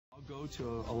go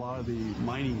to a lot of the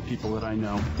mining people that I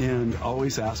know and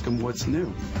always ask them what's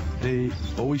new. They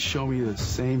always show me the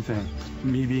same thing.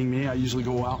 Me being me, I usually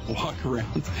go out and walk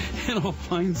around and I'll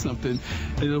find something.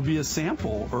 It'll be a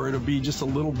sample or it'll be just a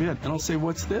little bit. And I'll say,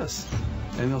 what's this?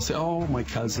 And they'll say, oh, my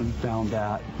cousin found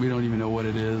that. We don't even know what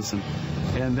it is.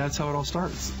 And that's how it all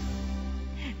starts.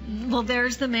 Well,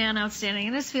 there's the man outstanding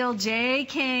in his field, Jay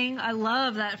King. I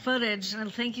love that footage,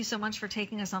 and thank you so much for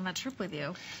taking us on that trip with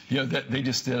you. Yeah, they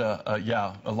just did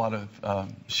a lot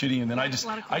of shooting, and then I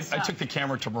took the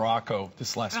camera to Morocco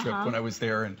this last trip when I was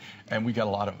there, and we got a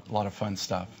lot of fun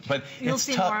stuff. But you'll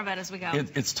see more of it as we go.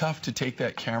 It's tough to take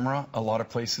that camera a lot of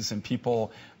places, and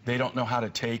people, they don't know how to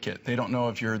take it. They don't know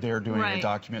if you're there doing a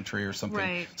documentary or something.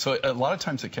 Right. So a lot of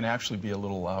times it can actually be a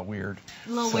little weird.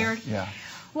 A little weird. Yeah.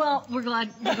 Well, we're glad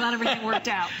everything worked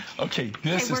out. Okay,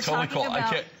 this is totally cool.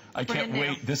 I can't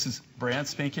wait. This is brand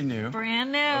spanking new.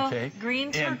 Brand new. Okay.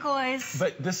 Green turquoise.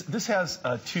 But this has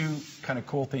two kind of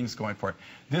cool things going for it.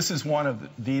 This is one of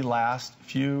the last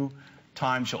few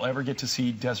times you'll ever get to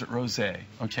see Desert Rosé,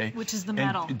 okay? Which is the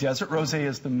metal. And Desert Rosé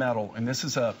is the metal, and this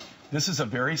is a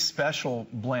very special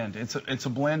blend. It's a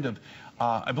blend of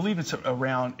I believe it's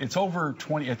over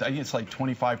 20, I think it's like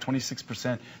 25,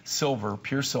 26% silver,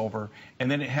 pure silver, and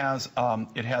then it has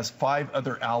 5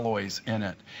 other alloys in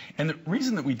it. And the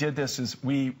reason that we did this is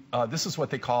this is what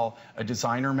they call a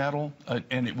designer metal,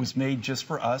 and it was made just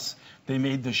for us. They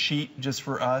made the sheet just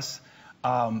for us.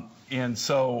 And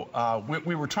so what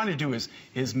we were trying to do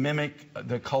is mimic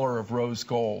the color of rose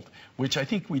gold, which I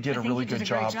think we did a really good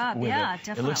job with yeah, it.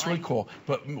 Definitely. It looks really cool.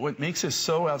 But what makes this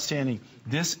so outstanding,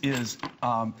 this is,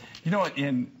 you know,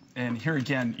 and here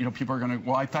again, you know, people are going to,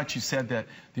 well, I thought you said that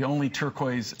the only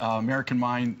turquoise American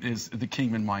mine is the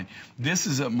Kingman mine. This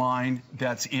is a mine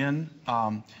that's in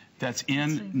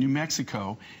New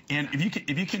Mexico. And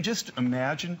if you can just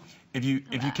imagine, if you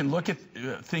can look at,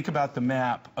 think about the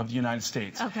map of the United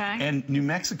States. Okay. And New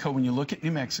Mexico, when you look at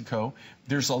New Mexico,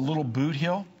 there's a little boot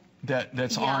hill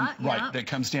that's that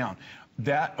comes down.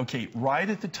 Right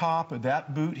at the top of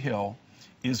that boot hill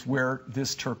is where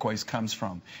this turquoise comes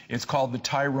from. It's called the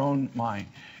Tyrone mine.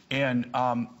 And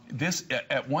this,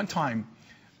 at one time,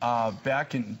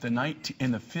 back in the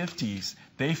 50s,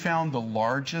 they found the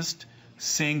largest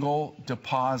single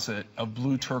deposit of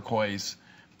blue turquoise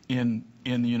in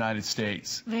the United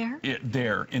States.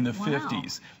 There in the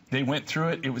 50s. They went through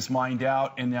it, it was mined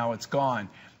out, and now it's gone.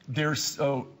 There's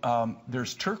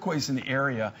turquoise in the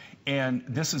area, and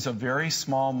this is a very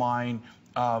small mine.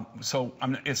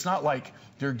 It's not like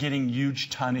they're getting huge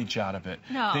tonnage out of it.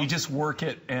 No. They just work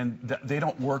it, and they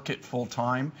don't work it full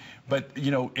time. But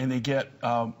you know, and they get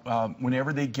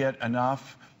whenever they get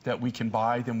enough that we can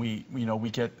buy, then we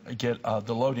get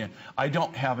the load in. I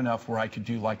don't have enough where I could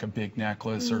do like a big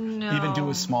necklace or even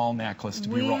do a small necklace, to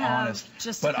be real honest.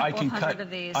 But I can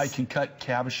cut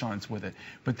cabochons with it.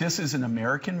 But this is an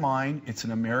American mine. It's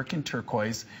an American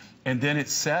turquoise. And then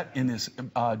it's set in this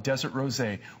Desert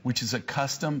Rosé, which is a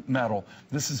custom metal.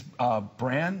 This is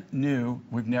brand new.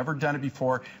 We've never done it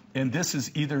before. And this is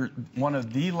either one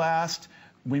of the last.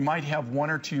 We might have 1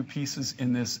 or 2 pieces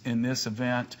in this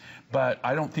event, but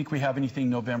I don't think we have anything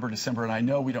November, December, and I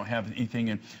know we don't have anything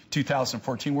in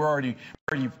 2014. We're already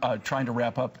trying to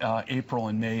wrap up April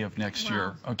and May of next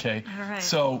year. Okay, all right.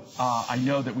 So I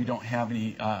know that we don't have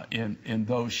any in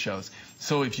those shows.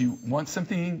 So if you want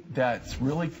something that's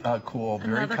really cool,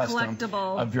 very custom,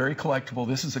 very collectible,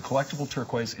 this is a collectible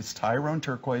turquoise. It's Tyrone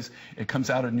turquoise. It comes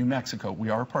out of New Mexico.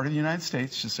 We are part of the United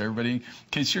States, just so everybody, in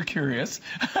case you're curious.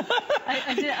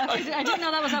 I didn't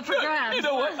know that was up for grabs. You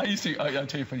know what? I'll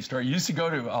tell you a funny story. I used to go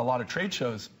to a lot of trade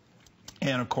shows,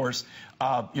 and of course,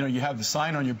 you know, you have the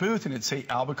sign on your booth, and it'd say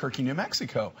Albuquerque, New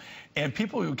Mexico. And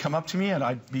people would come up to me, and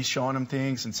I'd be showing them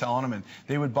things and selling them, and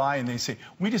they would buy, and they'd say,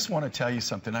 we just want to tell you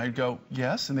something. I'd go,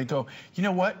 yes. And they'd go, you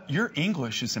know what? Your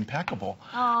English is impeccable.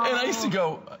 Oh. And I used to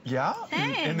go, yeah?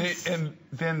 Thanks. And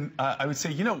then I would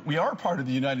say, you know, we are part of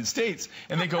the United States.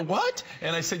 And they go, what?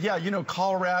 And I said, yeah, you know,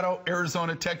 Colorado,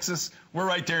 Arizona, Texas, we're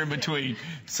right there in between.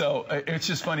 So it's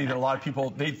just funny that a lot of people,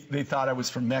 they thought I was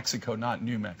from Mexico, not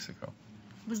New Mexico.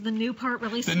 Was the new part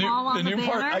really small on the banner? The new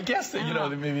part, I guess that, you know,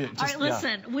 maybe it just, all right,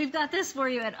 listen, we've got this for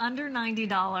you at under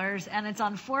 $90, and it's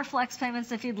on 4 flex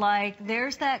payments if you'd like.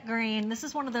 There's that green. This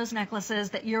is one of those necklaces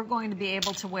that you're going to be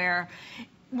able to wear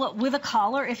with a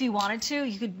collar if you wanted to.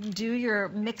 You could do your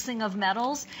mixing of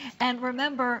metals. And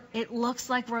remember, it looks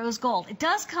like rose gold. It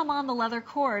does come on the leather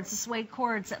cords, the suede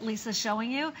cords that Lisa's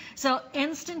showing you. So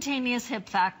instantaneous hip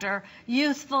factor,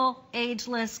 youthful,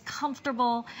 ageless,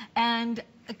 comfortable, and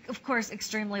of course,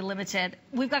 extremely limited.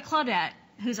 We've got Claudette,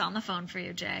 who's on the phone for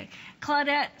you, Jay.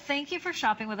 Claudette, thank you for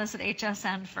shopping with us at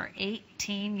HSN for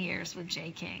 18 years with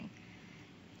Jay King.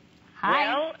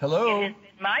 Hi. Well, hello. It has been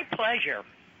my pleasure.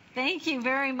 Thank you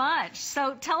very much.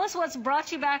 So tell us what's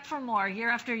brought you back for more year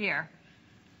after year.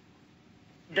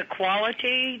 The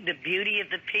quality, the beauty of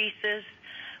the pieces.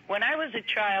 When I was a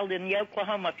child in the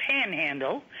Oklahoma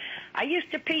Panhandle, I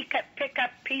used to pick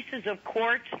up pieces of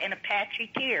quartz and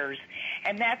Apache tears,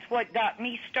 and that's what got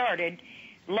me started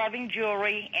loving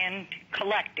jewelry and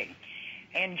collecting.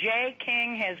 And Jay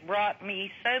King has brought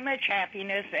me so much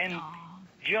happiness and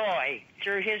joy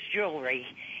through his jewelry.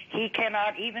 He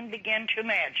cannot even begin to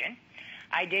imagine.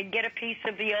 I did get a piece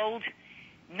of the old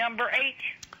number 8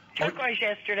 turquoise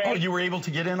yesterday. Oh, you were able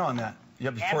to get in on that? Yeah,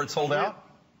 before it sold out?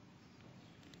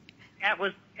 That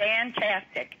was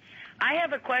fantastic. I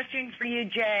have a question for you,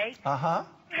 Jay. Uh-huh.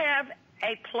 Do you have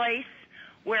a place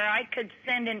where I could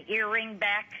send an earring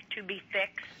back to be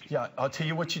fixed? Yeah, I'll tell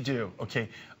you what you do. Okay,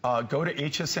 go to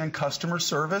HSN customer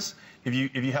service. If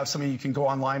you have something, you can go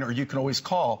online, or you can always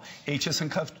call HSN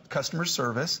customer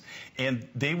service, and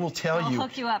they will tell you. I'll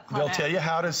hook you up, Claudette. They'll tell you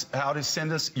how to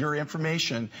send us your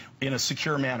information in a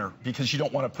secure manner, because you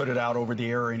don't want to put it out over the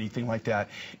air or anything like that.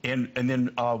 And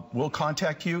then we'll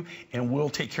contact you, and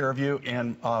we'll take care of you,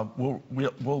 and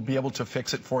we'll be able to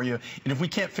fix it for you. And if we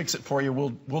can't fix it for you,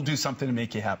 we'll do something to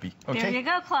make you happy. Okay. There you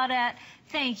go, Claudette.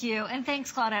 Thank you, and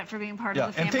thanks, Claudette, for being part of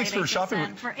the family. And thanks for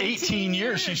shopping. For 18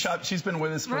 years. She's been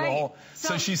with us for the whole.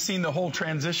 So she's seen the whole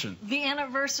transition. The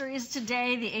anniversary is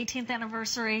today, the 18th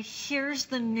anniversary. Here's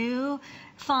the new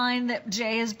find that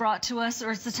Jay has brought to us,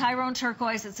 or it's the Tyrone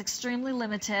turquoise. It's extremely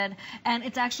limited, and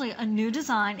it's actually a new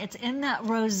design. It's in that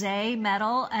rosé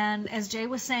metal, and as Jay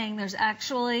was saying, there's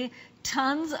actually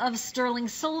tons of sterling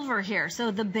silver here.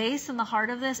 So the base and the heart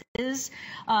of this is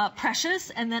precious,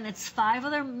 and then it's 5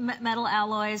 other metal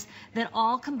alloys that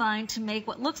all combine to make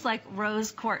what looks like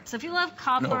rose quartz. So if you love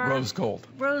copper... No, rose gold.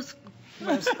 Rose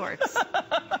quartz.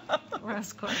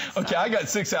 Rose quartz. Okay, I got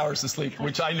 6 hours of sleep,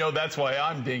 which I know that's why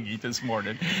I'm dingy this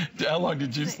morning. How long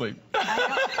did you sleep?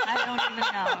 I don't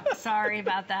even know. Sorry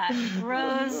about that.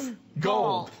 Rose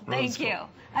gold. Thank you.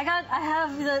 I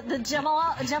have the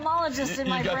gemologist in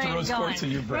my brain going. You got the rose quartz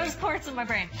in your brain. Rose quartz in my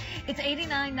brain. It's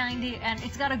 $89.90, and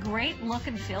it's got a great look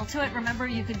and feel to it. Remember,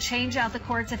 you could change out the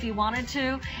quartz if you wanted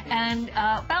to, and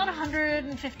about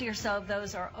 150 or so of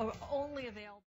those are only available.